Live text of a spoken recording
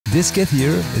This kid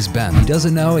here is Ben. He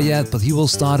doesn't know it yet, but he will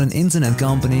start an internet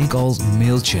company called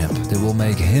Mailchimp that will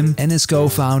make him and his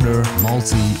co-founder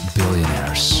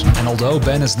multi-billionaires. And although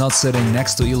Ben is not sitting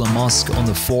next to Elon Musk on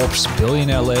the Forbes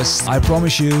billionaire list, I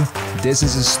promise you, this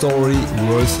is a story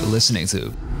worth listening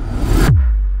to.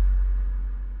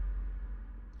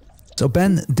 So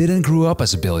Ben didn't grow up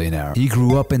as a billionaire. He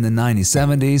grew up in the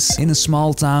 1970s in a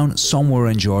small town somewhere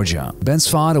in Georgia. Ben's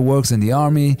father worked in the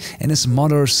army and his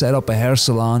mother set up a hair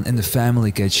salon in the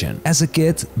family kitchen. As a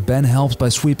kid, Ben helped by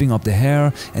sweeping up the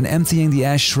hair and emptying the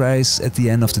ashtrays at the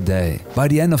end of the day. By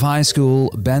the end of high school,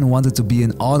 Ben wanted to be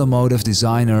an automotive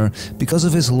designer because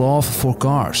of his love for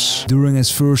cars. During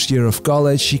his first year of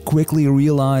college, he quickly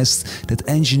realized that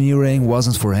engineering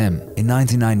wasn't for him. In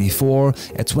 1994,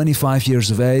 at 25 years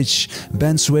of age,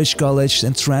 Ben switched college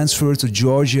and transferred to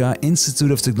Georgia Institute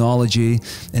of Technology,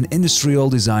 an industrial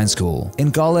design school.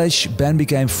 In college, Ben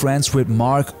became friends with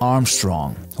Mark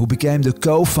Armstrong, who became the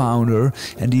co-founder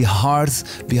and the heart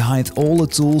behind all the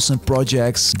tools and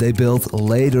projects they built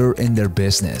later in their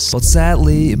business. But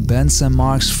sadly, Ben's and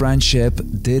Mark's friendship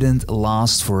didn't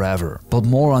last forever. But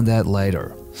more on that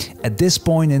later. At this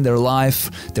point in their life,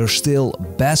 they're still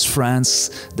best friends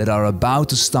that are about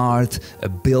to start a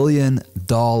 $1 billion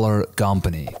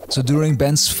company. So during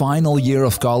Ben's final year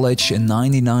of college in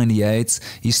 1998,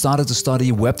 he started to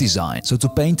study web design. So to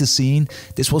paint the scene,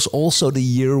 this was also the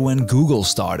year when Google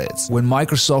started, when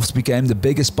Microsoft became the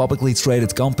biggest publicly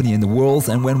traded company in the world,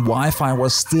 and when Wi-Fi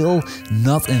was still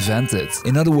not invented.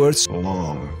 In other words, a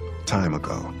long time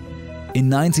ago. In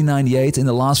 1998, in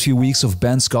the last few weeks of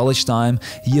Ben's college time,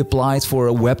 he applied for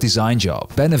a web design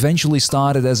job. Ben eventually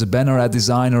started as a banner ad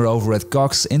designer over at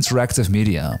Cox Interactive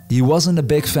Media. He wasn't a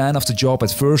big fan of the job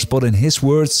at first, but in his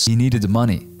words, he needed the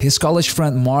money. His college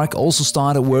friend Mark also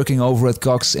started working over at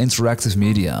Cox Interactive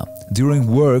Media. During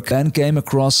work, Ben came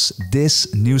across this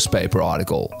newspaper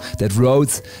article that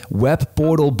wrote Web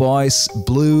Portal Boys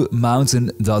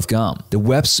BlueMountain.com, the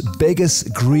web's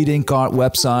biggest greeting card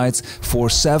website for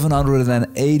 $780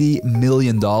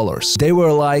 million. They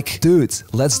were like, dude,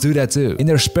 let's do that too. In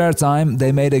their spare time,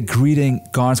 they made a greeting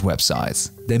card website.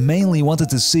 They mainly wanted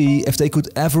to see if they could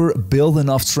ever build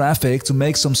enough traffic to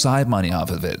make some side money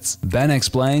off of it. Ben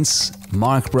explains,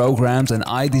 Mark programmed and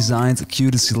I designed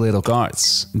cutesy little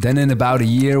cards. Then in about a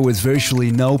year, with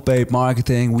virtually no paid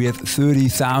marketing, we had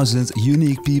 30,000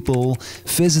 unique people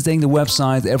visiting the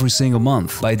website every single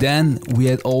month. By then, we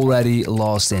had already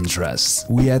lost interest.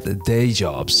 We had day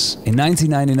jobs. In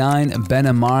 1999, Ben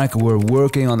and Mark were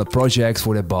working on a project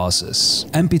for their bosses,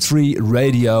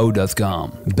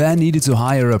 mp3radio.com. Ben needed to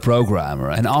hire a programmer,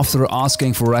 and after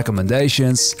asking for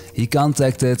recommendations, he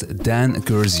contacted Dan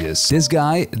Curzius. This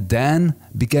guy, Dan,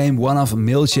 became one of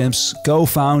Mailchimp's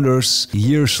co-founders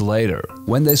years later.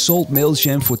 When they sold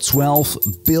Mailchimp for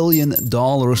 $12 billion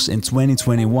in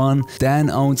 2021, Dan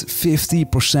owned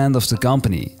 50% of the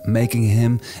company, making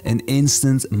him an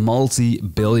instant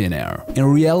multi-billionaire. In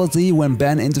reality, when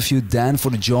Ben interviewed Dan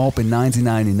for the job in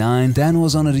 1999, Dan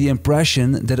was under the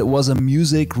impression that it was a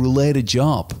music-related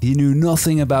job. He knew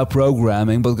nothing about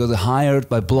programming but got hired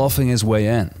by bluffing his way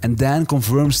in. And Dan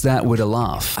confirms that with a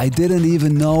laugh. I didn't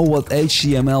even know what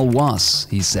HTML was,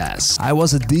 he says. I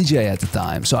was a DJ at the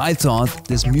time, so I thought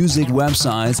this music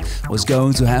website was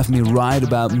going to have me write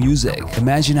about music.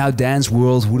 Imagine how Dan's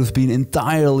world would have been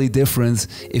entirely different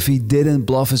if he didn't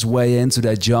bluff his way into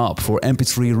that job for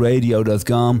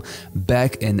mp3radio.com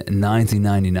back in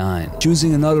 1999.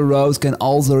 Choosing another road can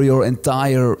alter your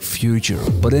entire future.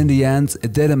 But in the end,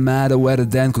 it didn't matter whether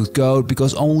Dan could code,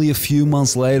 because only a few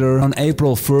months later, on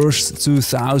April 1st,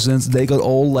 2000, they got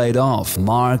all laid off.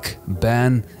 Mark,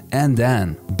 Ben, and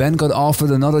Dan. Ben got offered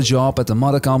another job at the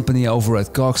mother company over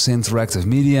at Cox Interactive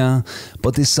Media,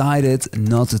 but decided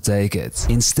not to take it.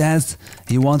 Instead,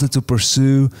 he wanted to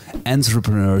pursue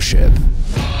entrepreneurship.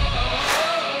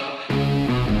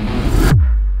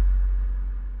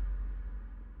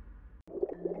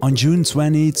 On June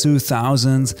 20,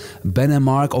 2000, Ben and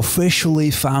Mark officially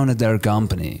founded their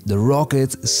company, the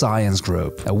Rocket Science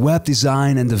Group, a web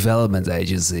design and development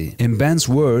agency. In Ben's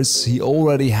words, he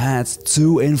already had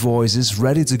 2 invoices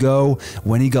ready to go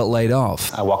when he got laid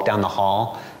off. I walked down the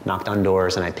hall, knocked on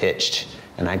doors, and I pitched,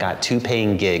 and I got 2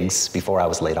 paying gigs before I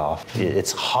was laid off.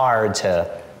 It's hard to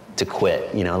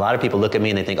quit. You know, a lot of people look at me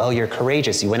and they think, oh, you're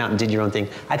courageous, you went out and did your own thing.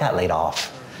 I got laid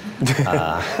off.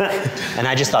 And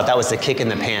I just thought that was the kick in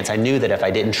the pants. I knew that if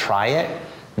I didn't try it,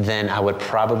 then I would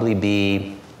probably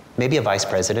be maybe a vice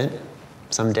president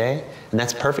someday. And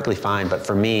that's perfectly fine. But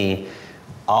for me,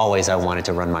 always I wanted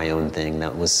to run my own thing.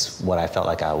 That was what I felt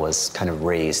like I was kind of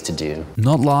raised to do.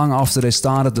 Not long after they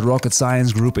started the Rocket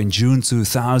Science Group in June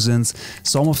 2000,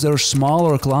 some of their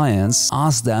smaller clients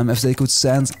asked them if they could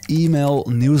send email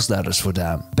newsletters for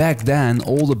them. Back then,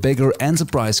 all the bigger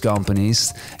enterprise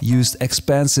companies used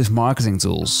expensive marketing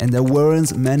tools, and there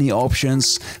weren't many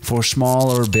options for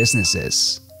smaller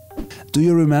businesses. Do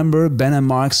you remember Ben and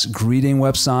Mark's greeting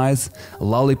website,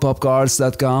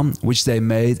 lollipopcards.com, which they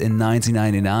made in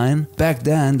 1999? Back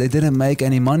then, they didn't make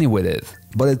any money with it.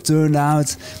 But it turned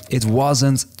out it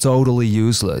wasn't totally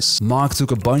useless. Mark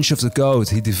took a bunch of the code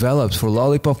he developed for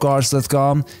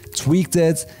lollipopcards.com, tweaked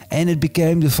it, and it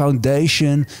became the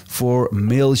foundation for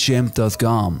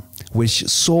Mailchimp.com, which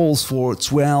sold for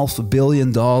 $12 billion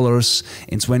in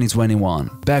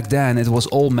 2021. Back then, it was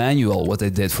all manual what they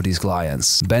did for these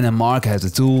clients. Ben and Mark had the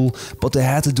tool, but they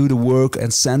had to do the work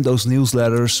and send those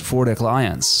newsletters for their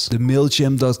clients. The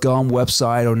Mailchimp.com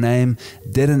website or name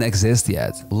didn't exist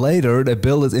yet. Later, they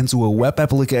built it into a web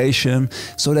application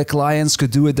so their clients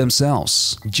could do it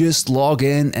themselves. Just log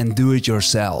in and do it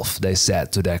yourself, they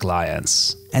said to their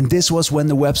clients. And this was when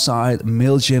the website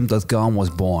Mailchimp.com was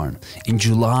born, in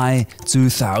July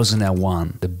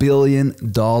 2001, the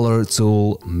billion-dollar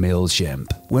tool Mailchimp.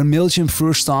 When Mailchimp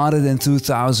first started in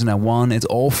 2001, it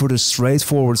offered a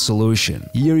straightforward solution.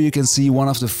 Here you can see one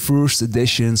of the first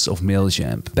editions of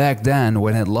Mailchimp. Back then,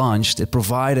 when it launched, it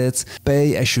provided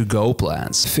pay-as-you-go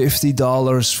plans.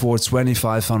 $50 for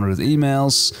 2,500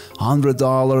 emails,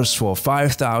 $100 for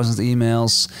 5,000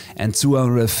 emails, and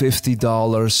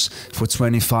 $250 for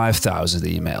 25,000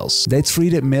 emails. They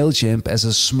treated Mailchimp as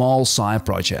a small side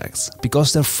project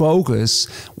because their focus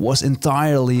was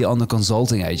entirely on the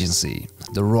consulting agency,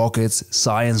 the Rocket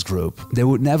Science Group. They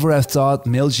would never have thought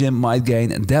Mailchimp might gain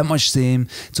that much steam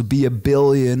to be $1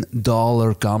 billion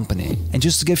company. And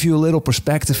just to give you a little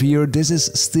perspective here, this is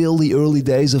still the early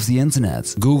days of the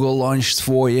internet. Google launched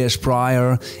 4 years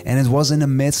prior, and it was in the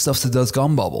midst of the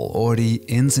dot-com bubble or the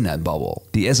internet bubble.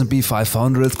 The S&P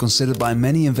 500, considered by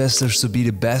many investors to be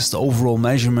the best overall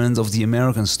measurement of the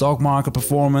American stock market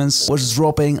performance, was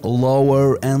dropping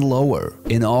lower and lower.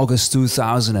 In August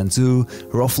 2002,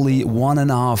 roughly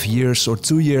 1.5 years or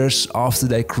 2 years after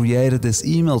they created this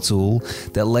email tool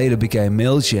that later became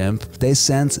Mailchimp, they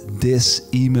sent this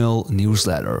email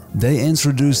newsletter. They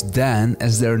introduced Dan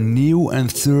as their new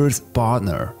and third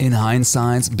partner. In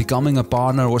hindsight, becoming a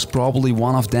partner was probably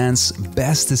one of Dan's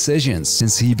best decisions,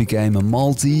 since he became a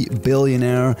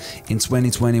multi-billionaire in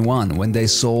 2021 when they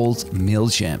sold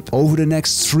Mailchimp. Over the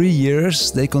next 3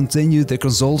 years, they continued their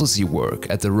consultancy work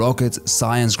at the Rocket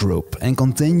Science Group and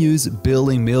continued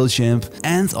building Mailchimp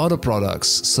and other products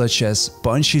such as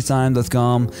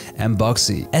punchytime.com and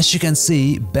Bugsy. As you can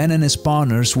see, Ben and his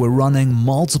partners were running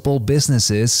multiple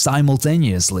businesses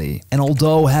simultaneously. And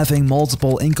although having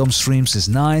multiple income streams is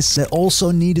nice, they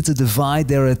also needed to divide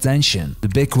their attention. The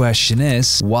big question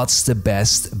is, what's the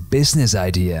best business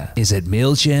idea? Is it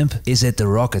Mailchimp? Is it the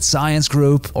Rocket Science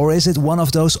Group? Or is it one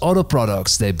of those other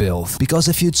products they built? Because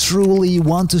if you truly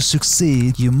want to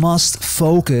succeed, you must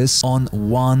focus on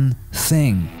one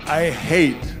thing. I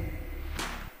hate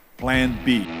Plan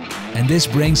B. And this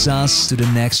brings us to the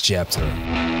next chapter.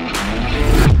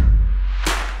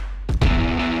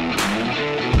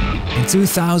 In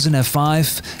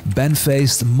 2005, Ben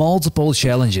faced multiple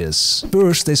challenges.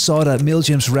 First, they saw that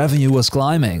Mailchimp's revenue was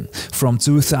climbing from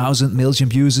 2,000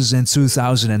 Mailchimp users in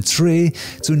 2003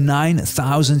 to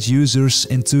 9,000 users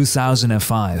in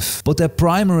 2005. But their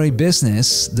primary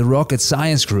business, the Rocket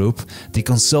Science Group, the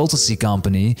consultancy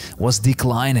company, was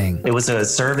declining. It was a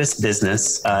service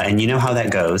business, and you know how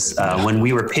that goes. When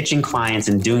we were pitching clients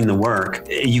and doing the work,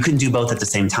 you couldn't do both at the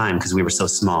same time because we were so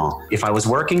small. If I was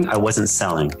working, I wasn't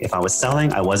selling. If I was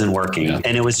selling, I wasn't working. Yeah.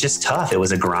 And it was just tough. It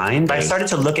was a grind. I started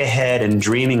to look ahead and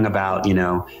dreaming about,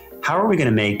 how are we going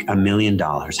to make $1 million?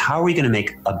 How are we going to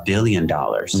make $1 billion?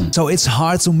 So it's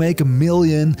hard to make $1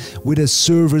 million with a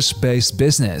service-based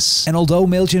business. And although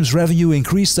Mailchimp's revenue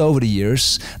increased over the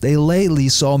years, they lately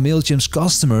saw Mailchimp's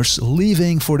customers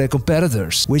leaving for their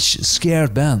competitors, which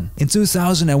scared Ben. In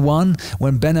 2001,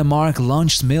 when Ben and Mark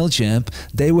launched Mailchimp,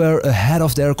 they were ahead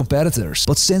of their competitors.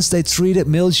 But since they treated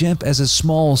Mailchimp as a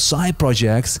small side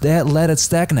project, they had let it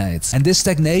stagnate. And this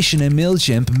stagnation in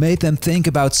Mailchimp made them think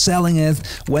about selling it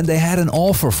when they had an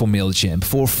offer for Mailchimp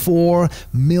for $4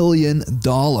 million.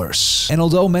 And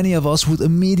although many of us would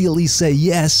immediately say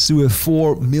yes to a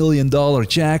 $4 million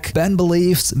check, Ben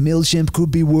believed Mailchimp could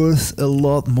be worth a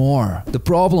lot more. The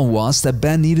problem was that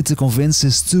Ben needed to convince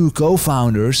his two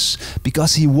co-founders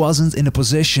because he wasn't in a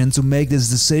position to make this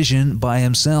decision by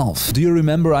himself. Do you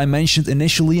remember I mentioned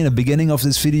initially in the beginning of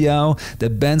this video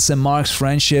that Ben's and Mark's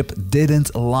friendship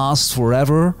didn't last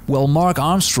forever? Well, Mark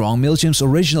Armstrong, Mailchimp's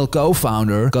original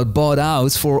co-founder, got bought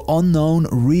out for unknown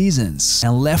reasons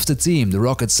and left the team, the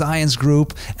rocket science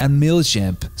group and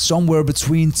Mailchimp, somewhere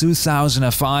between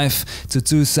 2005 to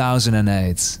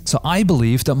 2008. So I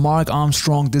believe that Mark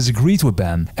Armstrong disagreed with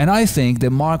Ben, and I think that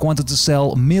Mark wanted to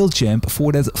sell Mailchimp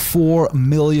for that $4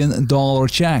 million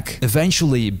check.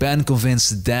 Eventually, Ben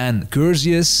convinced Dan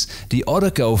Curzius, the other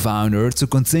co-founder, to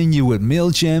continue with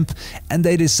Mailchimp, and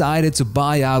they decided to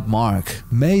buy out Mark.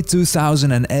 May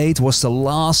 2008 was the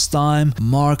last time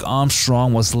Mark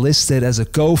Armstrong was listed as a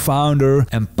co-founder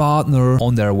and partner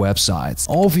on their website.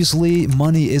 Obviously,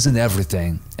 money isn't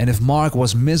everything, and if Mark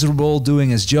was miserable doing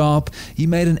his job, he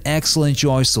made an excellent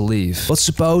choice to leave. But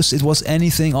suppose it was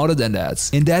anything other than that.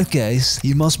 In that case,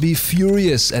 he must be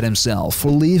furious at himself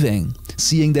for leaving,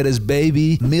 seeing that his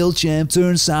baby, Mailchimp,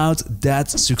 turns out that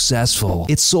successful.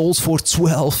 It sold for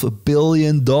 $12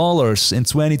 billion in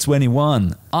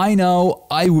 2021. I know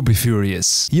I would be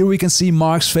furious. Here we can see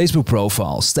Mark's Facebook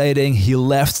profile stating he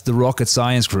left the rocket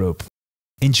science group.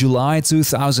 In July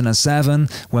 2007,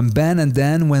 when Ben and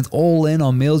Dan went all in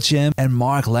on Mailchimp and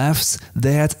Mark left,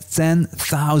 they had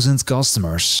 10,000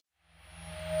 customers.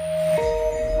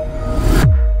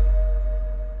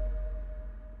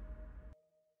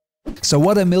 So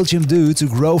what did Mailchimp do to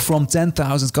grow from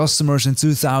 10,000 customers in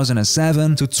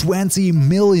 2007 to 20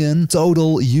 million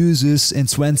total users in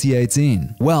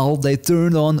 2018? Well, they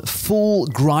turned on full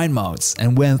grind mode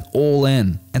and went all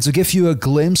in. And to give you a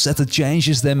glimpse at the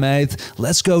changes they made,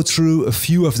 let's go through a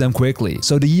few of them quickly.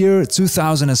 So the year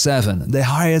 2007, they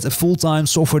hired a full-time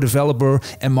software developer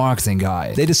and marketing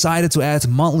guy. They decided to add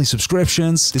monthly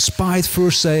subscriptions, despite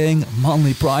first saying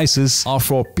monthly prices are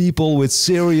for people with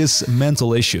serious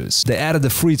mental issues. They added a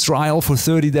free trial for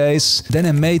 30 days. Then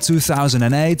in May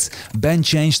 2008, Ben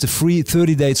changed the free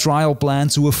 30-day trial plan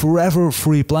to a forever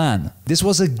free plan. This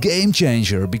was a game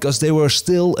changer because they were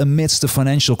still amidst the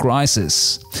financial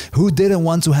crisis. Who didn't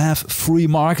want to have free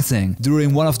marketing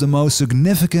during one of the most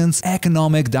significant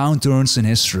economic downturns in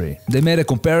history? They made a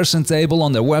comparison table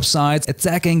on their website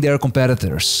attacking their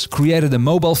competitors, created a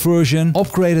mobile version,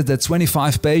 upgraded their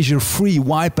 25-pager free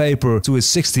white paper to a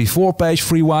 64-page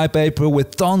free white paper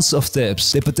with tons of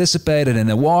tips. They participated in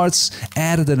awards,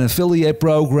 added an affiliate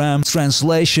program,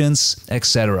 translations,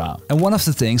 etc. And one of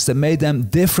the things that made them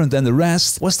different than the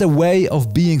rest was their way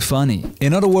of being funny.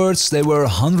 In other words, they were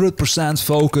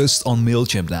 100% focused on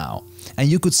Mailchimp now, and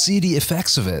you could see the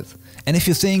effects of it. And if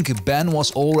you think Ben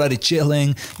was already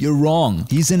chilling, you're wrong.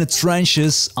 He's in the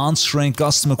trenches answering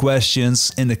customer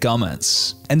questions in the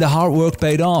comments. And the hard work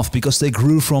paid off because they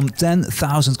grew from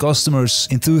 10,000 customers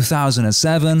in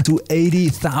 2007 to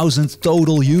 80,000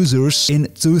 total users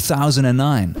in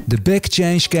 2009. The big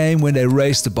change came when they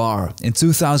raised the bar. In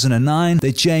 2009,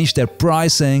 they changed their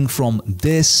pricing from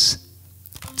this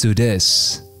to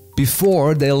this.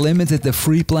 Before, they limited the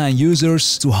free plan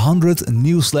users to 100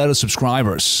 newsletter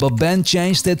subscribers, but Ben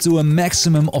changed it to a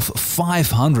maximum of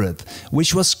 500,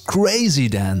 which was crazy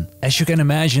then. As you can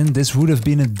imagine, this would have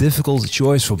been a difficult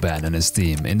choice for Ben and his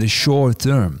team in the short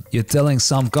term. You're telling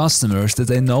some customers that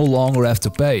they no longer have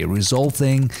to pay,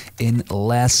 resulting in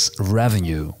less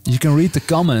revenue. You can read the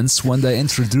comments when they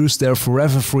introduced their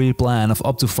forever free plan of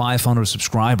up to 500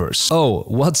 subscribers. Oh,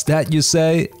 what's that you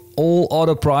say? All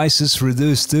other prices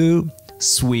reduced too?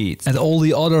 Sweet. And all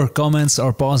the other comments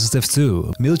are positive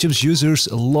too. Mailchimp's users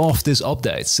love this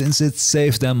update since it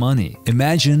saved them money.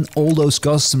 Imagine all those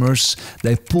customers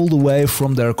they pulled away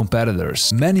from their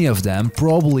competitors. Many of them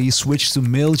probably switched to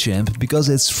Mailchimp because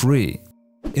it's free.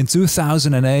 In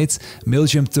 2008,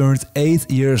 Mailchimp turned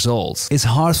 8 years old. It's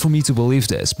hard for me to believe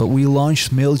this, but we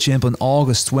launched Mailchimp on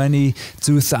August 20,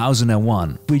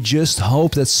 2001. We just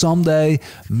hope that someday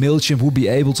Mailchimp will be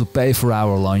able to pay for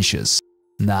our lunches.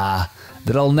 Nah,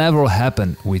 that'll never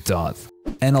happen, we thought.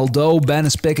 And although Ben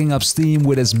is picking up steam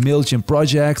with his Mailchimp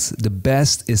project, the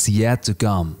best is yet to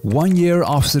come. 1 year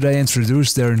after they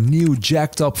introduced their new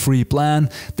jacked up free plan,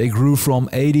 they grew from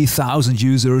 80,000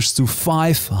 users to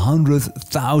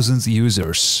 500,000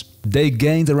 users. They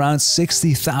gained around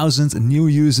 60,000 new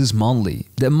users monthly.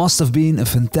 That must have been a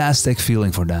fantastic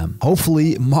feeling for them.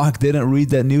 Hopefully Mark didn't read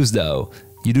that news though.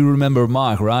 You do remember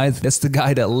Mark, right? That's the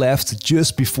guy that left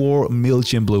just before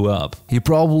Mailchimp blew up. He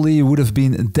probably would have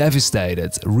been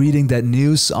devastated reading that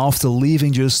news after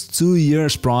leaving just 2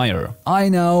 years prior. I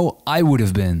know, I would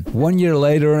have been. 1 year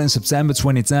later, in September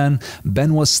 2010,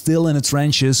 Ben was still in the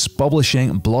trenches,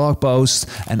 publishing blog posts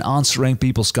and answering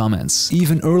people's comments.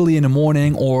 Even early in the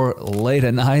morning or late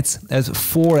at night at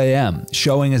 4 AM,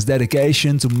 showing his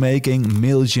dedication to making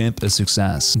Mailchimp a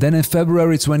success. Then in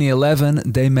February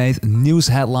 2011, they made news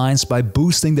headlines by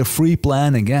boosting the free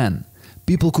plan again.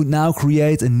 People could now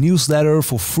create a newsletter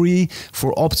for free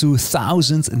for up to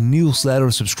 1,000 newsletter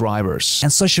subscribers.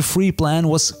 And such a free plan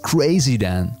was crazy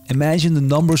then. Imagine the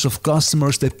numbers of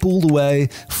customers they pulled away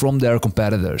from their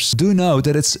competitors. Do note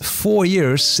that it's 4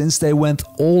 years since they went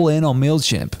all in on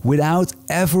Mailchimp without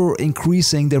ever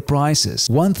increasing their prices.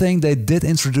 One thing they did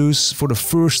introduce for the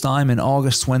first time in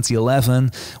August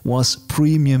 2011 was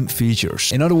premium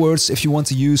features. In other words, if you want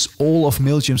to use all of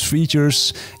Mailchimp's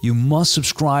features, you must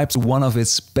subscribe to one of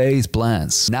its paid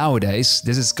plans. Nowadays,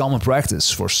 this is common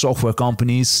practice for software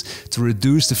companies to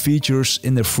reduce the features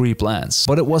in their free plans.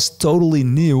 But it was totally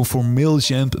new for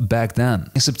Mailchimp back then.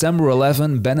 In September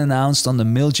 11, Ben announced on the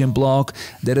Mailchimp blog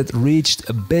that it reached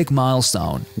a big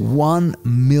milestone: 1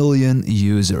 million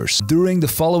users. During the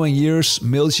following years,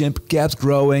 Mailchimp kept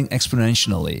growing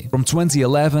exponentially. From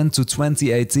 2011 to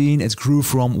 2018, it grew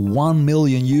from 1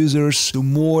 million users to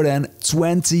more than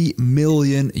 20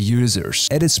 million users.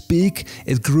 At its peak,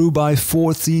 it grew by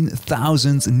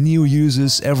 14,000 new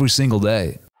users every single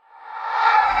day.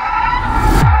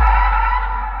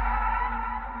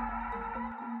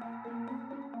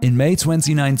 In May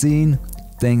 2019,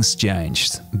 things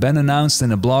changed. Ben announced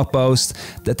in a blog post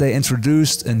that they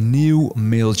introduced a new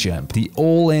Mailchimp, the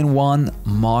all-in-one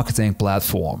marketing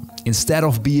platform. Instead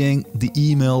of being the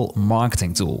email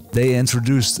marketing tool, they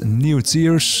introduced new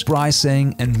tiers,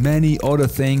 pricing, and many other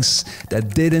things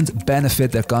that didn't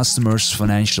benefit their customers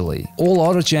financially. All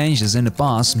other changes in the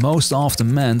past most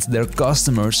often meant their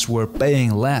customers were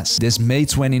paying less. This May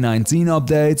 2019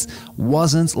 update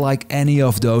wasn't like any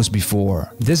of those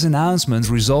before. This announcement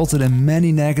resulted in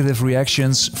many negative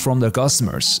reactions from their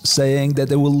customers, saying that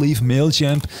they will leave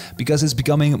Mailchimp because it's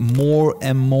becoming more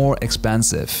and more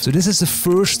expensive. So this is the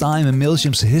first time in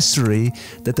Mailchimp's history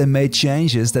that they made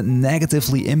changes that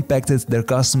negatively impacted their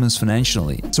customers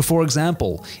financially. So for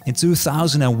example, in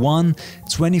 2001,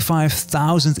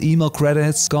 25,000 email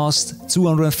credits cost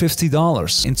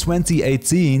 $250. In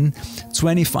 2018,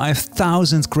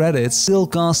 25,000 credits still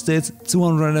costed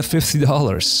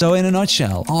 $250. So in a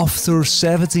nutshell, after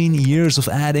 17 years of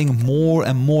adding more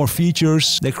and more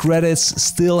features, the credits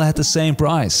still had the same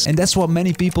price. And that's what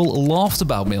many people loved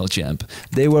about Mailchimp.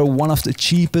 They were one of the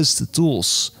cheapest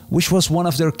tools, which was one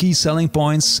of their key selling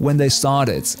points when they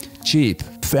started. Cheap,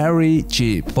 very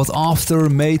cheap. But after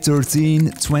May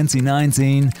 13,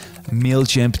 2019,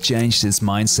 Mailchimp changed its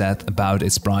mindset about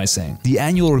its pricing. The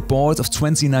annual report of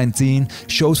 2019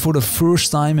 showed for the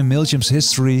first time in Mailchimp's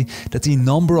history that the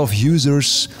number of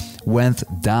users went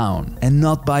down, and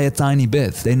not by a tiny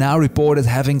bit. They now reported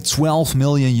having 12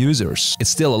 million users.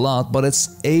 It's still a lot, but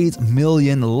it's 8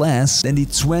 million less than the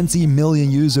 20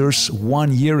 million users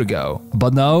 1 year ago.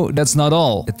 But no, that's not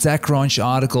all. A TechCrunch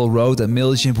article wrote that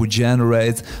Mailchimp would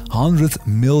generate 100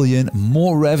 million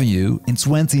more revenue in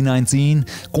 2019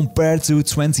 compared to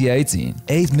 2018.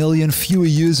 8 million fewer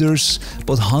users,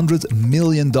 but $100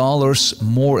 million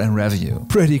more in revenue.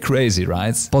 Pretty crazy,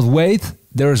 right? But wait,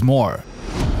 there's more.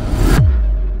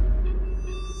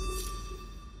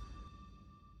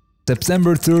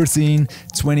 September 13,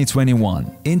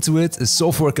 2021. Intuit, a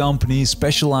software company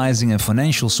specializing in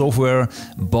financial software,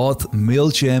 bought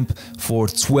Mailchimp for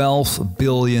 $12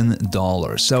 billion.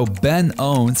 So Ben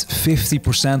owned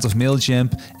 50% of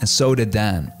Mailchimp, and so did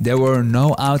Dan. There were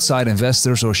no outside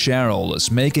investors or shareholders,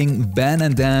 making Ben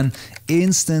and Dan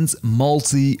instant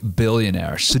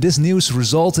multi-billionaires. So this news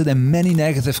resulted in many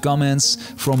negative comments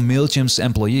from Mailchimp's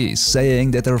employees,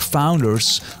 saying that their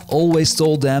founders always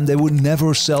told them they would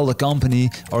never sell the company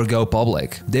or go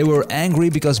public. They were angry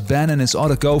because Ben and his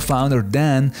other co-founder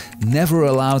Dan never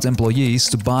allowed employees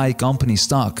to buy company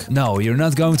stock. No, you're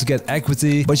not going to get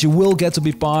equity, but you will get to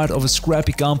be part of a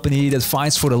scrappy company that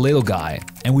fights for the little guy.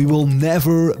 And we will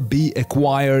never be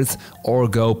acquired or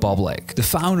go public. The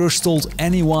founders told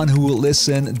anyone who would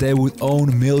listen they would own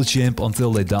Mailchimp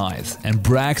until they died, and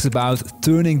bragged about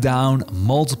turning down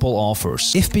multiple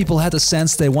offers. If people had a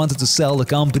sense they wanted to sell the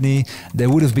company, they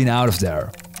would have been out of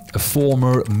there. a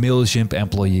former Mailchimp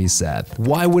employee said.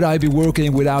 Why would I be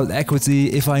working without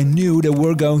equity if I knew they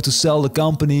were going to sell the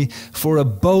company for a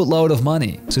boatload of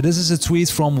money? So this is a tweet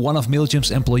from one of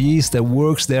Mailchimp's employees that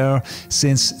works there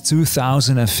since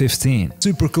 2015.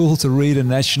 Super cool to read a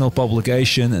national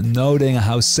publication noting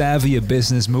how savvy a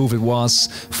business move it was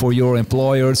for your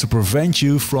employer to prevent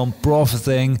you from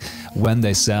profiting when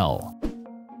they sell.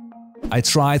 I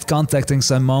tried contacting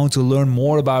Simone to learn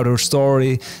more about her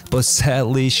story, but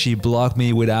sadly she blocked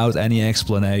me without any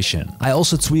explanation. I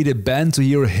also tweeted Ben to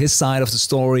hear his side of the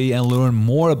story and learn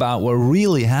more about what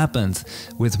really happened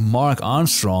with Mark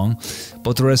Armstrong,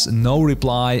 but there is no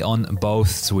reply on both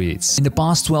tweets. In the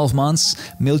past 12 months,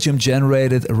 Mailchimp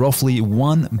generated roughly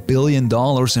 $1 billion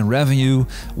in revenue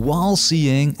while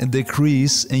seeing a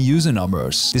decrease in user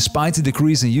numbers. Despite the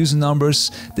decrease in user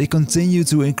numbers, they continue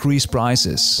to increase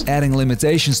prices, adding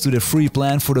limitations to the free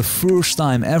plan for the first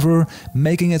time ever,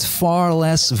 making it far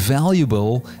less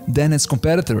valuable than its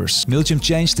competitors. Mailchimp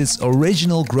changed its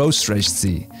original growth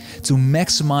strategy to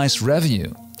maximize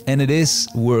revenue. And it is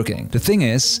working. The thing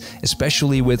is,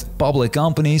 especially with public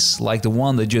companies like the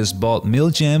one that just bought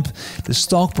Mailchimp, the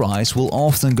stock price will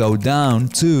often go down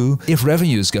too if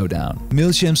revenues go down.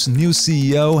 Mailchimp's new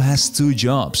CEO has two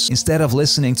jobs. Instead of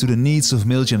listening to the needs of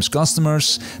Mailchimp's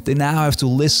customers, they now have to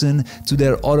listen to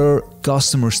their other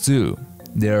customers too,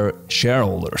 their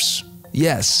shareholders.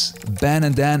 Yes, Ben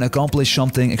and Dan accomplished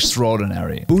something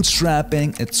extraordinary,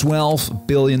 bootstrapping a $12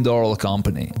 billion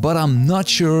company. But I'm not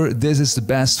sure this is the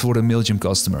best for the Mailchimp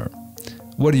customer.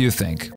 What do you think?